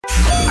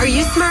Are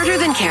you smarter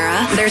than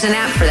Kara? There's an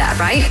app for that,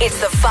 right?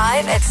 It's the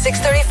 5 at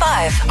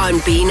 6:35 on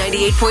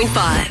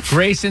B98.5.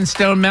 Grace in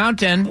Stone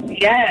Mountain.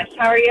 Yes,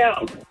 how are you?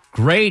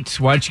 Great.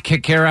 Why'd you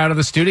kick Kara out of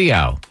the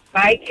studio?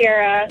 Bye,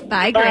 Kara.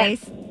 Bye,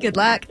 Grace. Good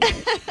luck.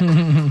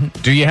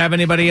 Do you have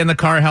anybody in the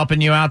car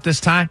helping you out this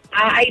time?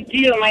 I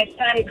do. My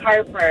son,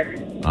 Carper.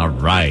 All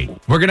right.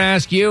 We're going to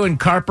ask you and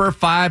Carper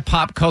 5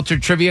 pop culture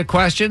trivia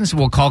questions.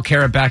 We'll call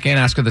Kara back in,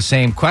 ask her the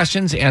same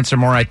questions, answer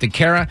more right than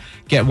Kara,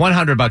 get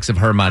 $100 of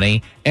her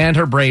money and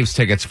her Braves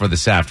tickets for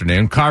this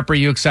afternoon. Carper,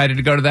 you excited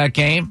to go to that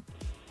game?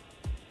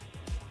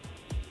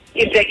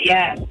 You said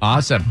yes.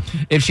 Awesome.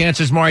 If she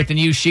answers more right than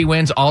you, she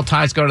wins. All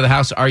ties go to the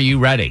house. Are you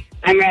ready?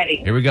 I'm ready.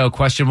 Here we go.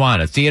 Question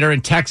 1. A theater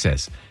in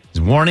Texas is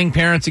warning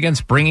parents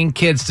against bringing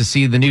kids to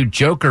see the new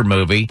Joker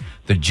movie.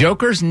 The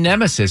Joker's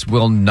nemesis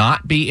will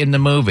not be in the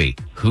movie.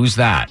 Who's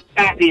that?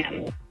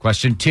 Batman.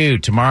 Question 2.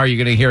 Tomorrow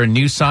you're going to hear a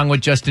new song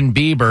with Justin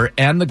Bieber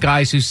and the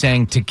guys who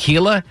sang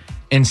Tequila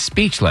and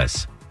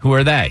Speechless. Who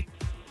are they?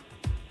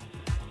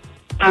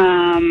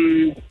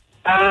 I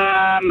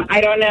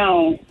don't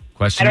know.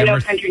 Question I don't know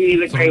number country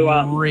music very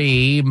well.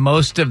 3.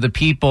 Most of the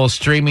people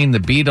streaming the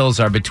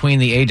Beatles are between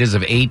the ages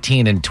of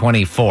 18 and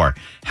 24.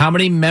 How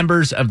many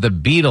members of the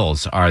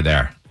Beatles are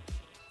there?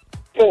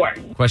 4.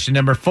 Question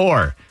number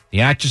 4. The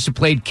actress who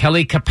played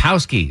Kelly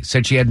Kapowski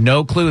said she had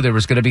no clue there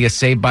was going to be a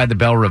Saved by the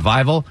Bell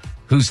revival.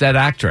 Who's that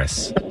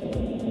actress?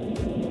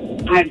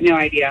 I have no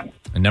idea.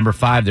 And number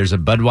 5, there's a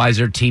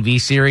Budweiser TV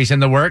series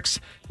in the works.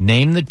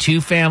 Name the 2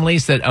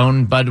 families that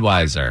own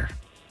Budweiser.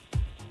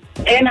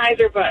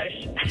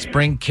 Anheuser-Busch. Let's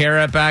bring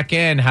Kara back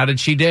in. How did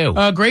she do?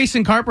 Grace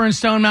and Carper and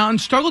Stone Mountain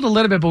struggled a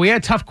little bit, but we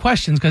had tough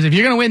questions because if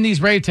you're going to win these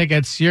Brave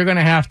tickets, you're going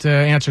to have to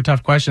answer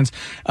tough questions.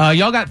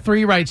 Y'all got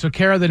 3 right, so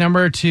Kara, the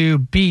number to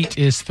beat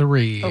is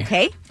 3.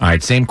 Okay. All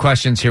right, same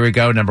questions. Here we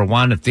go. Number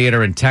 1, a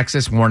theater in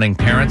Texas warning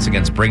parents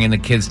against bringing the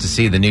kids to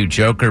see the new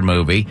Joker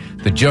movie.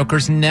 The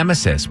Joker's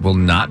nemesis will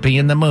not be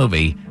in the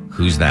movie.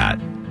 Who's that?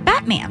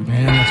 Batman.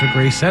 And that's what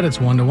Grace said. It's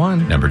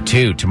 1-1. Number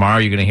 2, tomorrow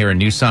you're going to hear a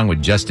new song with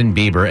Justin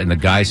Bieber and the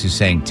guys who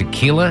sang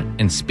Tequila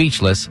and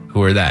Speechless.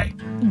 Who are they?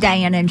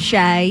 Diane and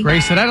Shay.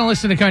 Grace said, I don't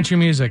listen to country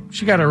music.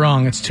 She got it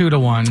wrong. It's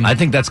 2-1. I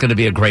think that's going to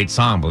be a great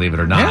song, believe it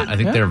or not. Yeah, I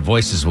think their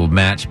voices will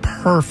match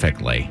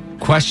perfectly.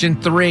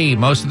 Question 3,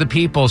 most of the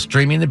people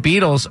streaming the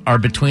Beatles are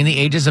between the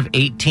ages of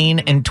 18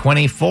 and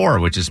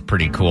 24, which is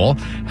pretty cool.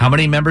 How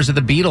many members of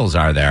the Beatles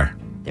are there?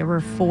 There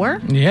were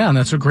 4. Yeah, and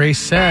that's what Grace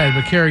said.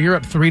 But Kara, you're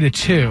up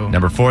 3-2.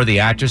 Number 4,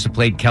 the actress who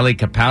played Kelly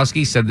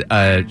Kapowski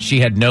said she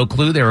had no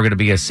clue there were going to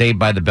be a Saved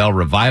by the Bell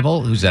revival.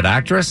 Who's that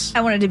actress?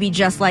 I wanted to be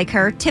just like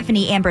her,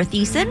 Tiffany Amber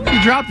Thiessen.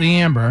 You dropped the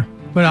Amber,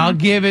 but I'll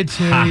give it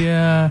to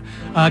you.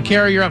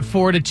 Kara, you're up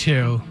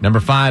 4-2. Number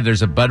 5,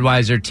 there's a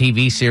Budweiser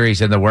TV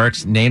series in the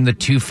works. Name the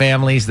 2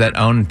 families that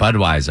own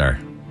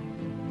Budweiser.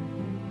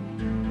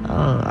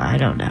 Oh, I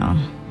don't know.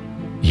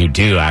 You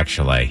do,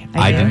 actually.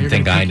 I didn't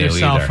think I knew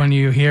yourself either. when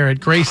you hear it.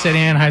 Grace said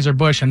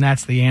Anheuser-Busch, and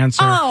that's the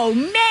answer. Oh,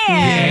 man.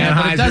 Yeah,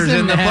 but it Anheuser's doesn't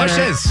in the matter.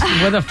 bushes.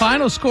 With a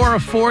final score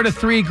of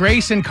 4-3,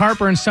 Grace and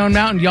Carper and Stone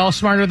Mountain, y'all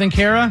smarter than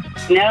Kara?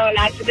 No,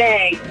 not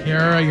today.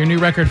 Kara, your new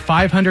record,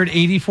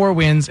 584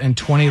 wins and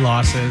 20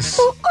 losses.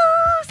 Ooh,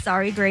 ooh.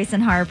 Sorry, Grace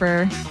and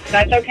Harper.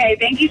 That's okay.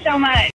 Thank you so much.